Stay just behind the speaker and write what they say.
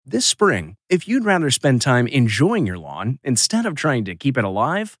This spring, if you'd rather spend time enjoying your lawn instead of trying to keep it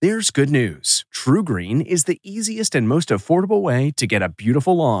alive, there's good news. TruGreen is the easiest and most affordable way to get a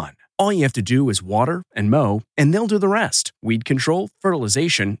beautiful lawn. All you have to do is water and mow, and they'll do the rest. Weed control,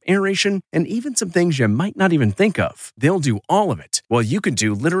 fertilization, aeration, and even some things you might not even think of. They'll do all of it, while you can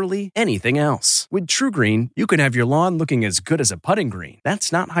do literally anything else. With TruGreen, you can have your lawn looking as good as a putting green.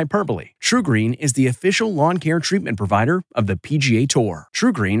 That's not hyperbole. TruGreen is the official lawn care treatment provider of the PGA Tour.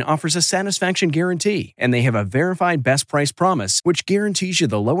 TruGreen offers a satisfaction guarantee, and they have a verified best price promise, which guarantees you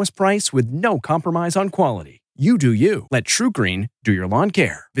the lowest price with no compromise on quality. You do you. Let TruGreen do your lawn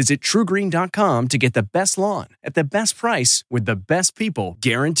care. Visit TruGreen.com to get the best lawn at the best price with the best people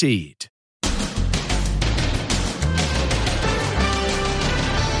guaranteed.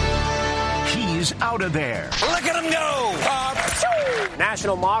 He's out of there. Look at him go!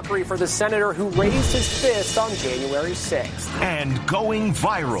 National mockery for the senator who raised his fist on January 6th. And going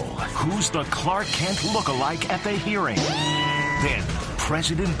viral. Who's the Clark Kent lookalike at the hearing? Then,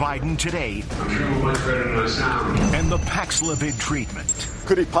 President Biden today and the Paxlovid treatment.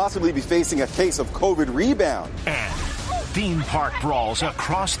 Could he possibly be facing a case of COVID rebound? And theme park brawls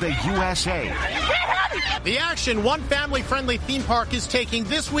across the USA. The action one family-friendly theme park is taking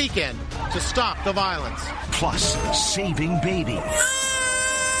this weekend to stop the violence. Plus, saving babies.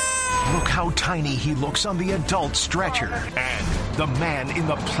 Look how tiny he looks on the adult stretcher. And the man in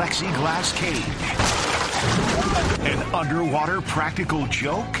the plexiglass cage. An underwater practical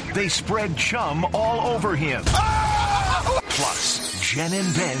joke? They spread chum all over him. Plus, Jen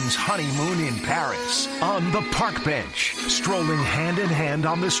and Ben's honeymoon in Paris. On the park bench, strolling hand in hand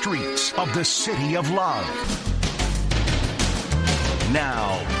on the streets of the city of love.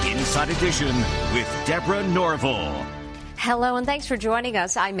 Now, Inside Edition with Deborah Norville. Hello, and thanks for joining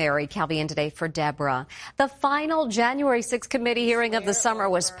us. I'm Mary Calvi, today for Deborah. The final January 6th committee hearing of the summer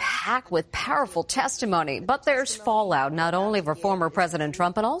was packed with powerful testimony, but there's fallout not only for former President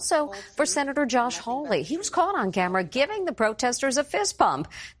Trump, but also for Senator Josh Hawley. He was caught on camera giving the protesters a fist bump.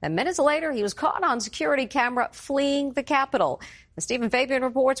 Then minutes later, he was caught on security camera fleeing the Capitol. As Stephen Fabian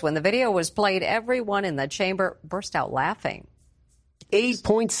reports, when the video was played, everyone in the chamber burst out laughing.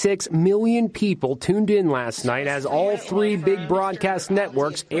 8.6 million people tuned in last night as all three big broadcast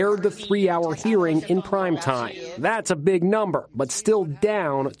networks aired the 3-hour hearing in primetime. That's a big number, but still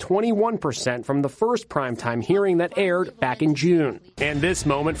down 21% from the first primetime hearing that aired back in June. And this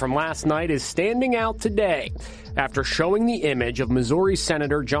moment from last night is standing out today. After showing the image of Missouri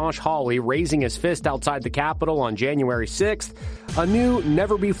Senator Josh Hawley raising his fist outside the Capitol on January 6th, a new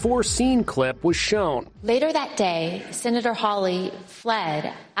never-before-seen clip was shown. Later that day, Senator Hawley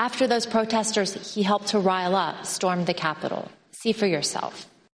fled after those protesters he helped to rile up stormed the Capitol. See for yourself.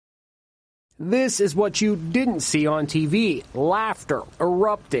 This is what you didn't see on TV, laughter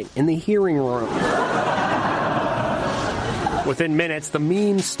erupting in the hearing room. Within minutes, the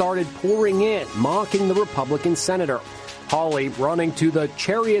memes started pouring in, mocking the Republican senator. Hawley running to the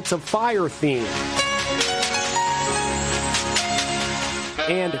Chariots of Fire theme.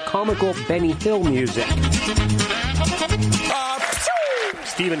 And comical Benny Hill music.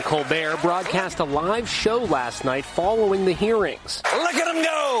 Stephen Colbert broadcast a live show last night following the hearings. Look at him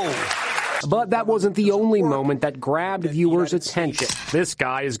go! But that wasn't the only moment that grabbed viewers' attention. This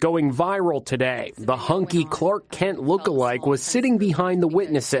guy is going viral today. The hunky Clark Kent lookalike was sitting behind the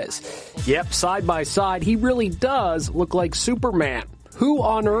witnesses. Yep, side by side, he really does look like Superman. Who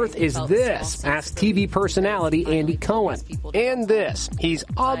on earth is this? Asked TV personality Andy Cohen. And this. He's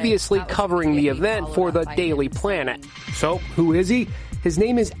obviously covering the event for the Daily Planet. So, who is he? His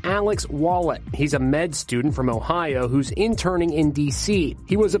name is Alex Wallet. He's a med student from Ohio who's interning in D.C.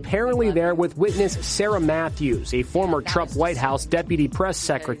 He was apparently there with witness Sarah Matthews, a former Trump White House deputy press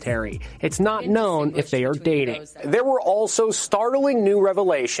secretary. It's not known if they are dating. There were also startling new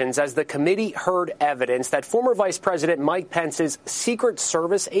revelations as the committee heard evidence that former Vice President Mike Pence's Secret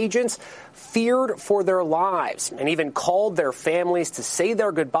Service agents feared for their lives and even called their families to say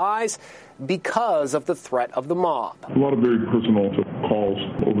their goodbyes because of the threat of the mob. A lot of very personal calls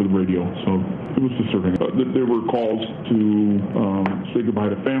over the radio, so it was disturbing. There were calls to say goodbye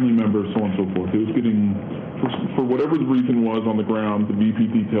to family members, so on and so forth. It was getting, for whatever the reason was on the ground, the VP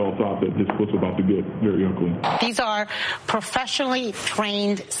detail thought that this was about to get very ugly. These are professionally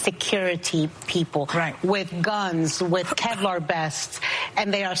trained security people with guns, with Kevlar vests,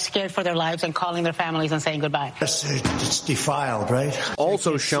 and they are scared for their lives and calling their families and saying goodbye. It's defiled, right?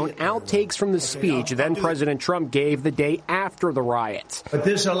 Also shown outtakes from the speech then President Trump gave the day after the riots. But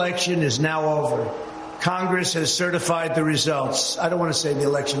this election is now over. Congress has certified the results. I don't want to say the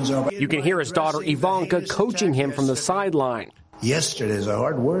election's over. You can hear his daughter Ivanka coaching him from the sideline. Yesterday is a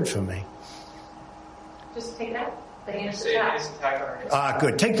hard word for me. Just take that. The heinous attack.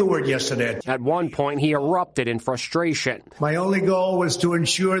 Good. Take the word yesterday. At one point, he erupted in frustration. My only goal was to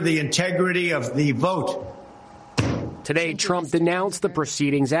ensure the integrity of the vote. Today, Trump denounced the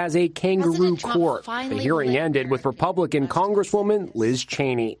proceedings as a kangaroo court. The hearing ended with Republican Congresswoman Liz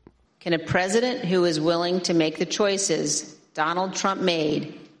Cheney. Can a president who is willing to make the choices Donald Trump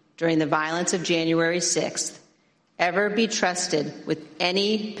made during the violence of January 6th ever be trusted with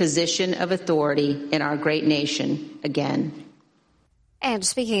any position of authority in our great nation again? And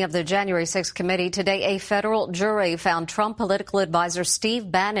speaking of the January 6th committee, today a federal jury found Trump political advisor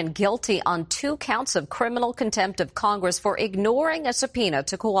Steve Bannon guilty on 2 counts of criminal contempt of Congress for ignoring a subpoena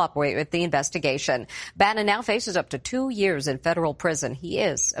to cooperate with the investigation. Bannon now faces up to 2 years in federal prison. He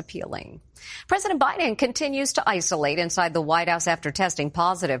is appealing. President Biden continues to isolate inside the White House after testing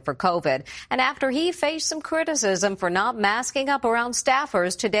positive for COVID. And after he faced some criticism for not masking up around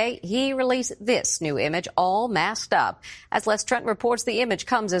staffers, today he released this new image, all masked up. As Les Trent reports, the image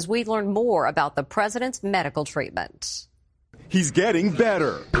comes as we learn more about the president's medical treatment. He's getting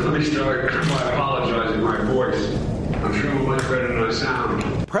better. Let me start by apologizing for my voice. I'm sure I'm much better than I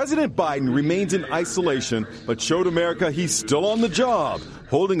sound. President Biden remains in isolation, but showed America he's still on the job,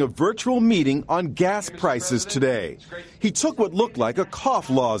 holding a virtual meeting on gas prices today. He took what looked like a cough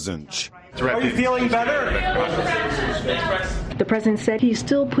lozenge. Are you feeling better? The president said he's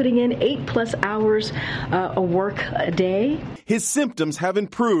still putting in 8+ hours of work a day. His symptoms have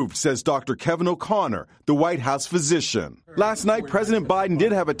improved, says Dr. Kevin O'Connor, the White House physician. Last night, President Biden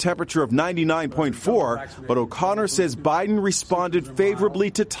did have a temperature of 99.4, but O'Connor says Biden responded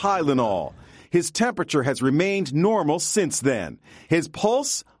favorably to Tylenol. His temperature has remained normal since then. His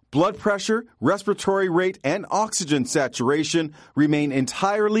pulse, blood pressure, respiratory rate, and oxygen saturation remain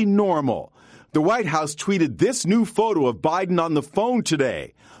entirely normal. The White House tweeted this new photo of Biden on the phone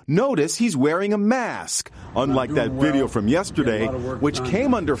today. Notice he's wearing a mask, unlike that video from yesterday, which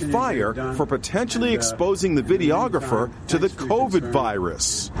came under fire for potentially exposing the videographer to the COVID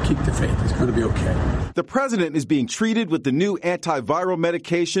virus. Keep the faith. It's going to be okay. The president is being treated with the new antiviral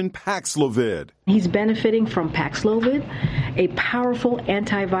medication Paxlovid. He's benefiting from Paxlovid, a powerful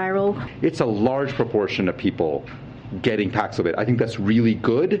antiviral. It's a large proportion of people getting Paxlovid. I think that's really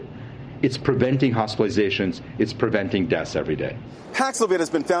good. It's preventing hospitalizations. It's preventing deaths every day. Paxlovid has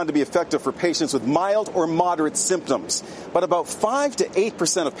been found to be effective for patients with mild or moderate symptoms, but about 5 to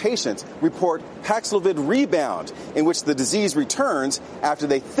 8% of patients report Paxlovid rebound, in which the disease returns after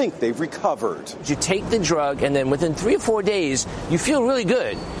they think they've recovered. You take the drug, and then within 3 or 4 days, you feel really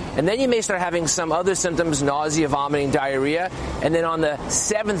good. And then you may start having some other symptoms, nausea, vomiting, diarrhea. And then on the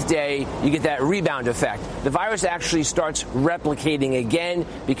 7th day, you get that rebound effect. The virus actually starts replicating again,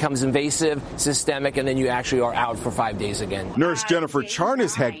 becomes invasive, systemic, and then you actually are out for 5 days again. Nurse Jennifer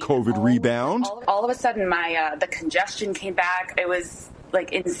Charnas had COVID rebound. All of a sudden, the congestion came back. It was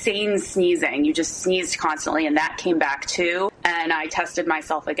like insane sneezing. You just sneezed constantly, and that came back too. And I tested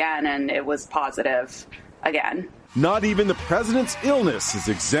myself again, and it was positive again. Not even the president's illness is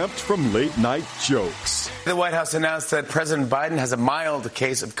exempt from late-night jokes. The White House announced that President Biden has a mild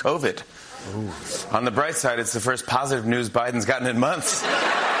case of COVID. Ooh. On the bright side, it's the first positive news Biden's gotten in months.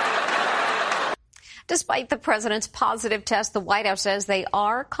 Despite the president's positive test, the White House says they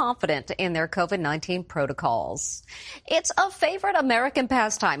are confident in their COVID-19 protocols. It's a favorite American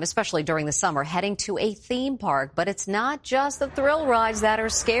pastime, especially during the summer, heading to a theme park. But it's not just the thrill rides that are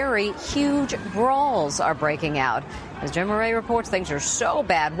scary. Huge brawls are breaking out. As Jim Murray reports, things are so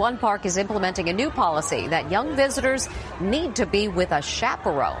bad, one park is implementing a new policy that young visitors need to be with a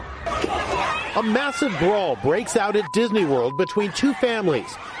chaperone. A massive brawl breaks out at Disney World between 2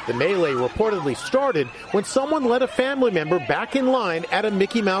 families. The melee reportedly started when someone led a family member back in line at a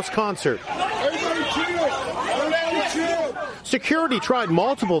Mickey Mouse concert. Security tried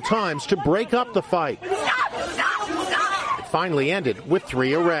multiple times to break up the fight. It finally ended with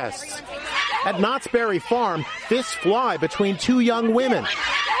 3 arrests. At Knott's Berry Farm, fists fly between 2 young women.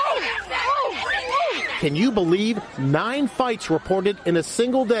 Can you believe 9 fights reported in a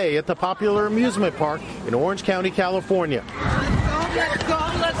single day at the popular amusement park in Orange County, California?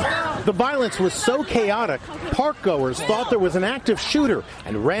 The violence was so chaotic, park-goers thought there was an active shooter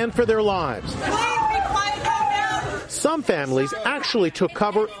and ran for their lives. Some families actually took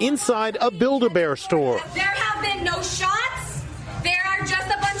cover inside a Build-A-Bear store. There have been no shots. There are just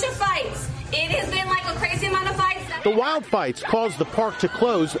a bunch of fights. It has been like a crazy amount of fights. The wild fights caused the park to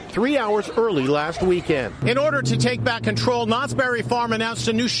close 3 hours early last weekend. In order to take back control, Knott's Berry Farm announced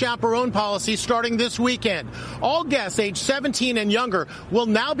a new chaperone policy starting this weekend. All guests aged 17 and younger will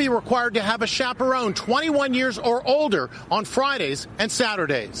now be required to have a chaperone 21 years or older on Fridays and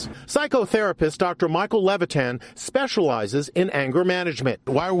Saturdays. Psychotherapist Dr. Michael Levitan specializes in anger management.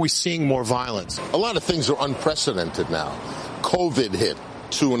 Why are we seeing more violence? A lot of things are unprecedented now. COVID hit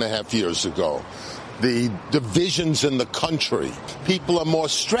 2.5 years ago. The divisions in the country. People are more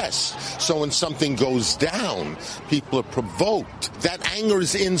stressed. So when something goes down, people are provoked. That anger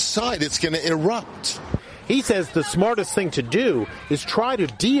is inside. It's going to erupt. He says the smartest thing to do is try to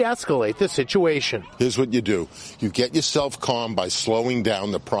de-escalate the situation. Here's what you do. You get yourself calm by slowing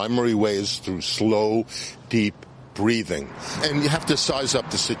down. The primary way is through slow, deep breathing. And you have to size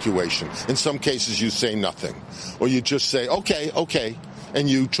up the situation. In some cases, you say nothing. Or you just say, okay, and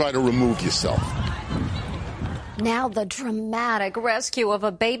you try to remove yourself. Now the dramatic rescue of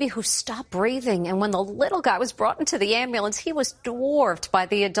a baby who stopped breathing. And when the little guy was brought into the ambulance, he was dwarfed by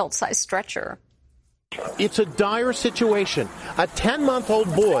the adult-sized stretcher. It's a dire situation. A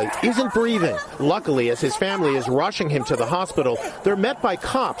 10-month-old boy isn't breathing. Luckily, as his family is rushing him to the hospital, they're met by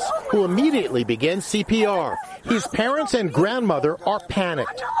cops who immediately begin CPR. His parents and grandmother are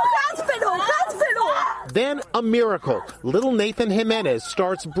panicked. Then a miracle. Little Nathan Jimenez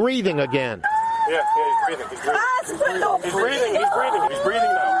starts breathing again. Yeah, he's breathing. He's breathing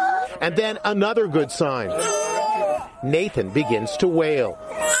now. And then another good sign. Nathan begins to wail.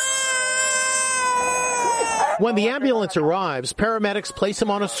 When the ambulance arrives, paramedics place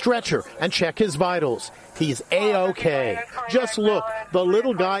him on a stretcher and check his vitals. He's A-OK. Just look, the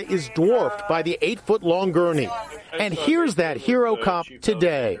little guy is dwarfed by the 8-foot-long gurney. And here's that hero cop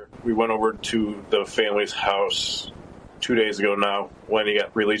today. We went over to the family's house 2 days ago now when he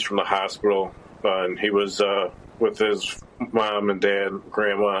got released from the hospital. And he was with his mom and dad and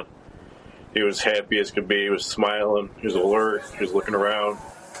grandma. He was happy as could be. He was smiling. He was alert. He was looking around.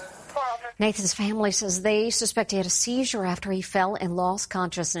 Nathan's family says they suspect he had a seizure after he fell and lost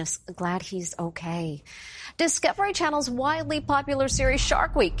consciousness. Glad he's okay. Discovery Channel's widely popular series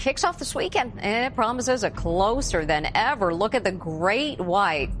Shark Week kicks off this weekend, and it promises a closer than ever look at the great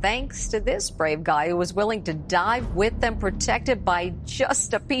white, thanks to this brave guy who was willing to dive with them protected by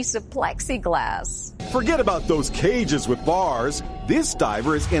just a piece of plexiglass. Forget about those cages with bars. This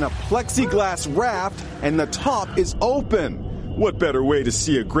diver is in a plexiglass raft, and the top is open. What better way to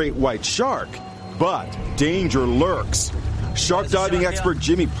see a great white shark? But danger lurks. Shark diving expert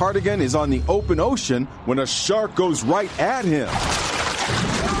Jimmy Partigan is on the open ocean when a shark goes right at him.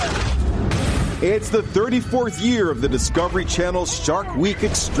 It's the 34th year of the Discovery Channel's Shark Week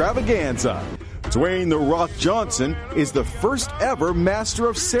extravaganza. Dwayne "The Rock" Johnson is the first ever master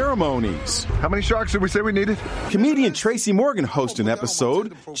of ceremonies. How many sharks did we say we needed? Comedian Tracy Morgan hosts an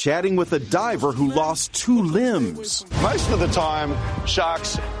episode chatting with a diver who lost 2 limbs. Most of the time,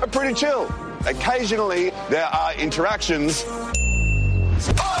 sharks are pretty chill. Occasionally, there are interactions. Ahoy!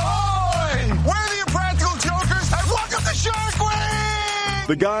 We're the Impractical Jokers, and welcome to Shark Week!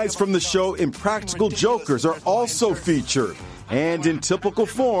 The guys from the show Impractical Jokers are also featured. And in typical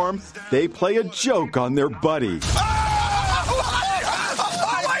form, they play a joke on their buddy.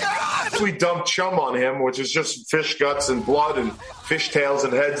 We dumped chum on him, which is just fish guts and blood and fish tails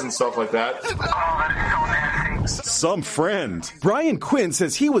and heads and stuff like that. Some friend. Brian Quinn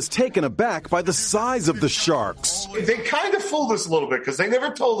says he was taken aback by the size of the sharks. They kind of fooled us a little bit because they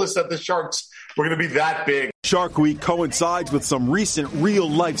never told us that the sharks were going to be that big. Shark Week coincides with some recent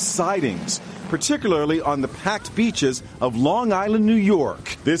real-life sightings, particularly on the packed beaches of Long Island, New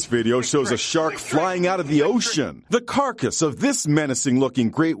York. This video shows a shark flying out of the ocean. The carcass of this menacing-looking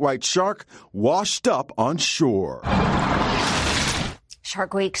great white shark washed up on shore.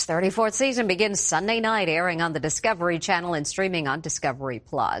 Shark Week's 34th season begins Sunday night, airing on the Discovery Channel and streaming on Discovery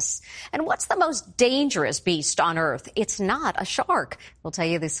Plus. And what's the most dangerous beast on Earth? It's not a shark. We'll tell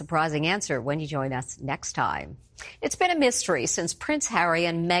you the surprising answer when you join us next time. It's been a mystery since Prince Harry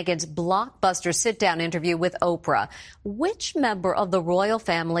and Meghan's blockbuster sit-down interview with Oprah. Which member of the royal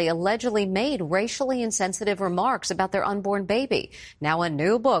family allegedly made racially insensitive remarks about their unborn baby? Now a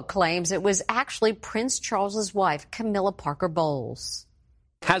new book claims it was actually Prince Charles's wife, Camilla Parker Bowles.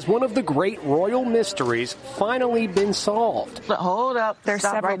 Has one of the great royal mysteries finally been solved? But hold up. There are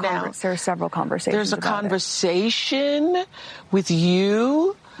several conversations. There's a conversation with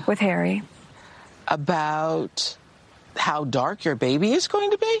you. With Harry. About how dark your baby is going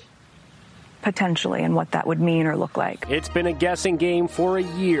to be? potentially, and what that would mean or look like. It's been a guessing game for a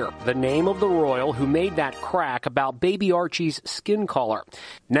year. The name of the royal who made that crack about baby Archie's skin color.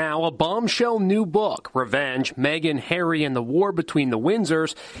 Now, a bombshell new book, Revenge, Meghan, Harry, and the War Between the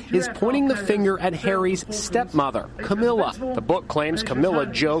Windsors, is pointing the finger at Harry's stepmother, Camilla. The book claims Camilla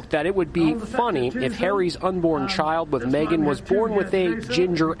joked that it would be funny if Harry's unborn child with Meghan was born with a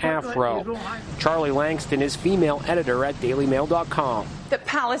ginger afro. Charlie Langston is female editor at DailyMail.com. The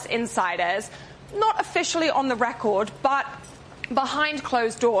palace insiders, not officially on the record, but behind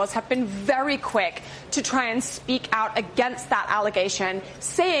closed doors, have been very quick to try and speak out against that allegation,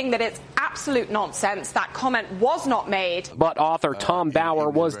 saying that it's absolute nonsense. That comment was not made. But author Tom Bower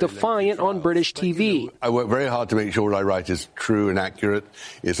was defiant on British TV. I work very hard to make sure what I write is true and accurate.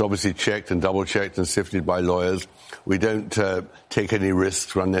 It's obviously checked and double-checked and sifted by lawyers. We don't take any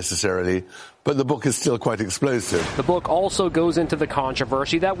risks unnecessarily. But the book is still quite explosive. The book also goes into the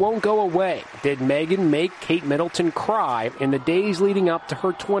controversy that won't go away. Did Meghan make Kate Middleton cry in the days leading up to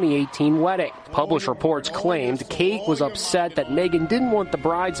her 2018 wedding? Published reports claimed Kate was upset that Meghan didn't want the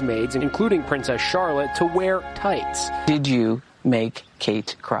bridesmaids, including Princess Charlotte, to wear tights. Did you make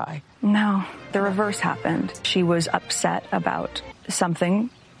Kate cry? No, the reverse happened. She was upset about something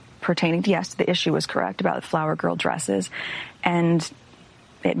pertaining to, yes, the issue was correct, about flower girl dresses, and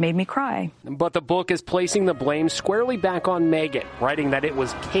it made me cry. But the book is placing the blame squarely back on Meghan, writing that it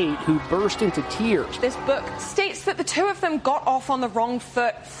was Kate who burst into tears. This book states that the two of them got off on the wrong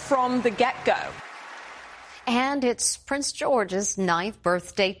foot from the get-go. And it's Prince George's 9th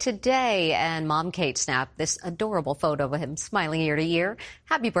birthday today, and Mom Kate snapped this adorable photo of him smiling ear to ear.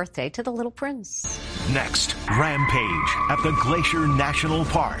 Happy birthday to the little prince. Next, Rampage at the Glacier National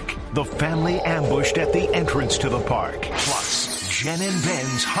Park. The family ambushed at the entrance to the park. Plus, Jen and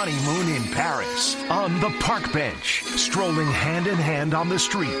Ben's honeymoon in Paris. On the park bench, strolling hand in hand on the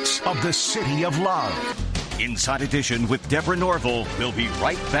streets of the City of Love. Inside Edition with Deborah Norville. We'll be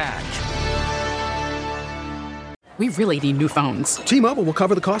right back. We really need new phones. T-Mobile will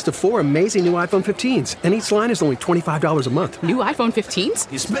cover the cost of 4 amazing new iPhone 15s, and each line is only $25 a month. New iPhone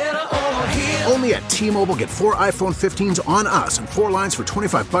 15s? It's better over here. Only at T-Mobile, get 4 iPhone 15s on us and 4 lines for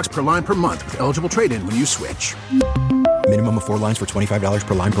 $25 per line per month with eligible trade-in when you switch. Minimum of 4 lines for $25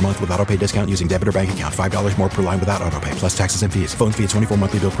 per line per month with autopay discount using debit or bank account. $5 more per line without autopay, plus taxes and fees. Phone fee at 24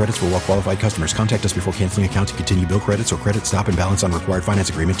 monthly bill credits for well-qualified customers. Contact us before canceling account to continue bill credits or credit stop and balance on required finance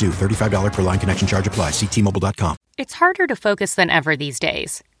agreement due. $35 per line connection charge applies. See T-Mobile.com. It's harder to focus than ever these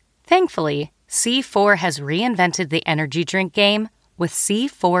days. Thankfully, C4 has reinvented the energy drink game with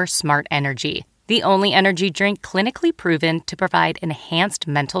C4 Smart Energy, the only energy drink clinically proven to provide enhanced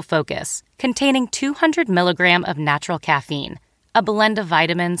mental focus, containing 200 milligrams of natural caffeine, a blend of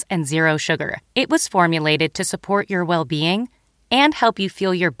vitamins, and 0 sugar. It was formulated to support your well-being and help you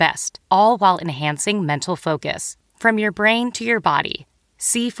feel your best, all while enhancing mental focus. From your brain to your body,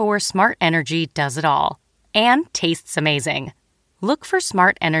 C4 Smart Energy does it all. And tastes amazing. Look for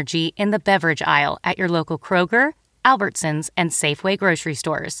Smart Energy in the beverage aisle at your local Kroger, Albertsons, and Safeway grocery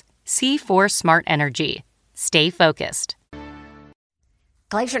stores. C4 Smart Energy. Stay focused.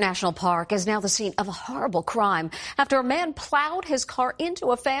 Glacier National Park is now the scene of a horrible crime after a man plowed his car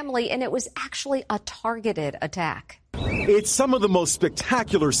into a family, and it was actually a targeted attack. It's some of the most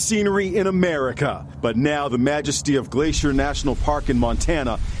spectacular scenery in America. But now the majesty of Glacier National Park in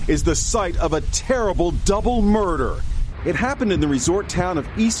Montana is the site of a terrible double murder. It happened in the resort town of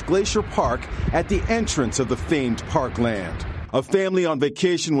East Glacier Park at the entrance of the famed parkland. A family on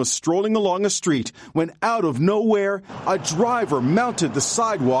vacation was strolling along a street when out of nowhere, a driver mounted the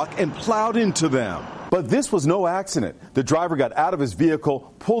sidewalk and plowed into them. But this was no accident. The driver got out of his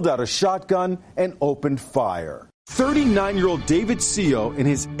vehicle, pulled out a shotgun, and opened fire. 39-year-old David Seo and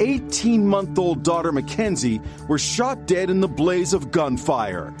his 18-month-old daughter Mackenzie were shot dead in the blaze of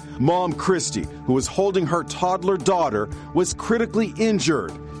gunfire. Mom Christy, who was holding her toddler daughter, was critically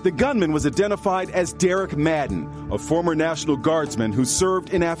injured. The gunman was identified as Derek Madden, a former National Guardsman who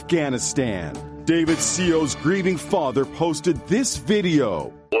served in Afghanistan. David Seo's grieving father posted this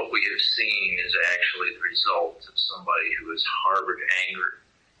video. What we have seen is actually the result of somebody who has harbored anger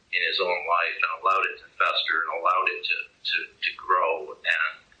in his own life and allowed it to fester and allowed it to grow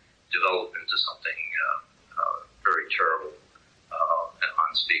and develop into something very terrible and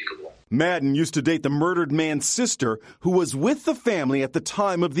unspeakable. Madden used to date the murdered man's sister, who was with the family at the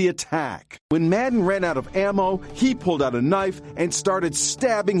time of the attack. When Madden ran out of ammo, he pulled out a knife and started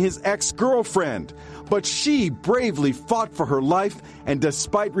stabbing his ex-girlfriend. But she bravely fought for her life and,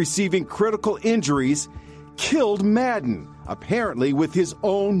 despite receiving critical injuries, killed Madden, apparently with his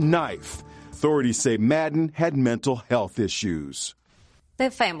own knife. Authorities say Madden had mental health issues. The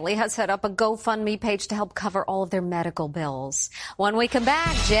family has set up a GoFundMe page to help cover all of their medical bills. When we come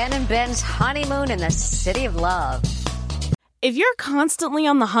back, Jen and Ben's honeymoon in the City of Love. If you're constantly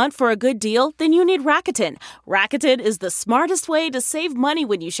on the hunt for a good deal, then you need Rakuten. Rakuten is the smartest way to save money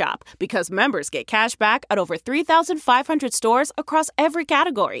when you shop because members get cash back at over 3,500 stores across every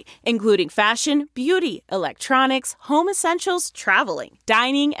category, including fashion, beauty, electronics, home essentials, traveling,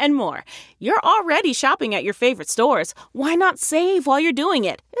 dining, and more. You're already shopping at your favorite stores. Why not save while you're doing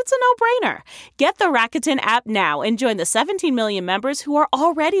it? It's a no-brainer. Get the Rakuten app now and join the 17 million members who are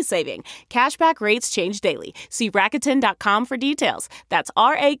already saving. Cashback rates change daily. See Rakuten.com for details. That's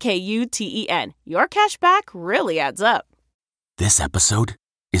Rakuten. Your cash back really adds up. This episode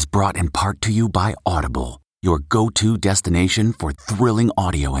is brought in part to you by Audible, your go-to destination for thrilling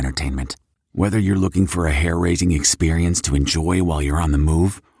audio entertainment. Whether you're looking for a hair-raising experience to enjoy while you're on the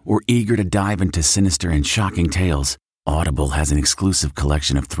move or eager to dive into sinister and shocking tales, Audible has an exclusive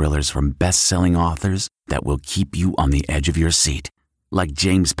collection of thrillers from best-selling authors that will keep you on the edge of your seat. Like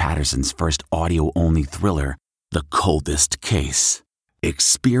James Patterson's first audio-only thriller, The Coldest Case.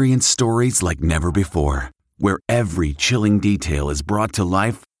 Experience stories like never before, where every chilling detail is brought to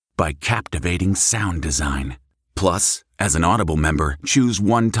life by captivating sound design. Plus, as an Audible member, choose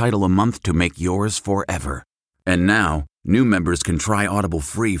one title a month to make yours forever. And now, new members can try Audible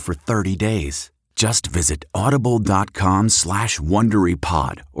free for 30 days. Just visit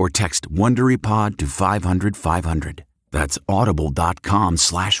audible.com/WonderyPod or text WonderyPod to 500-500. That's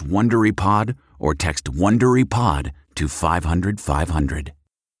audible.com/WonderyPod or text WonderyPod to 500-500.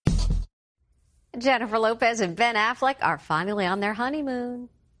 Jennifer Lopez and Ben Affleck are finally on their honeymoon.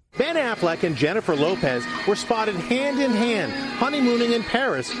 Ben Affleck and Jennifer Lopez were spotted hand in hand honeymooning in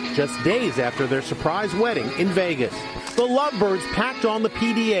Paris just days after their surprise wedding in Vegas. The lovebirds packed on the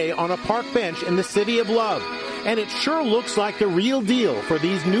PDA on a park bench in the City of Love, and it sure looks like the real deal for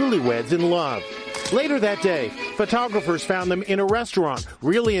these newlyweds in love. Later that day, photographers found them in a restaurant,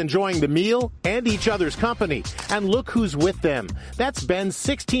 really enjoying the meal and each other's company. And look who's with them. That's Ben's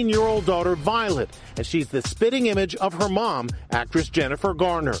 16-year-old daughter, Violet, and she's the spitting image of her mom, actress Jennifer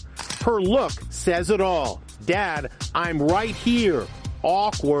Garner. Her look says it all. Dad, I'm right here.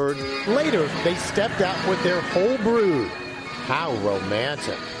 Awkward. Later, they stepped out with their whole brood. How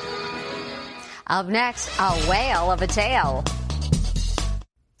romantic. Up next, a whale of a tale.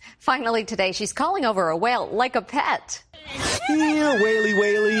 Finally today, she's calling over a whale like a pet. Here, whaley,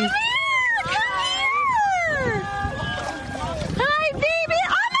 whaley. Hi, baby.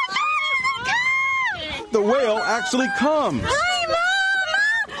 Oh, my God. The whale actually comes. Hi, Mom.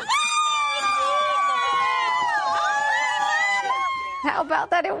 How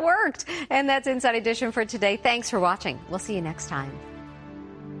about that? It worked. And that's Inside Edition for today. Thanks for watching. We'll see you next time.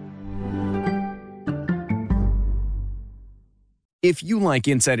 If you like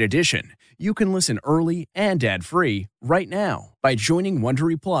Inside Edition, you can listen early and ad-free right now by joining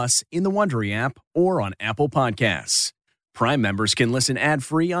Wondery Plus in the Wondery app or on Apple Podcasts. Prime members can listen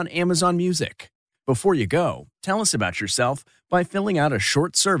ad-free on Amazon Music. Before you go, tell us about yourself by filling out a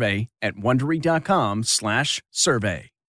short survey at Wondery.com/survey.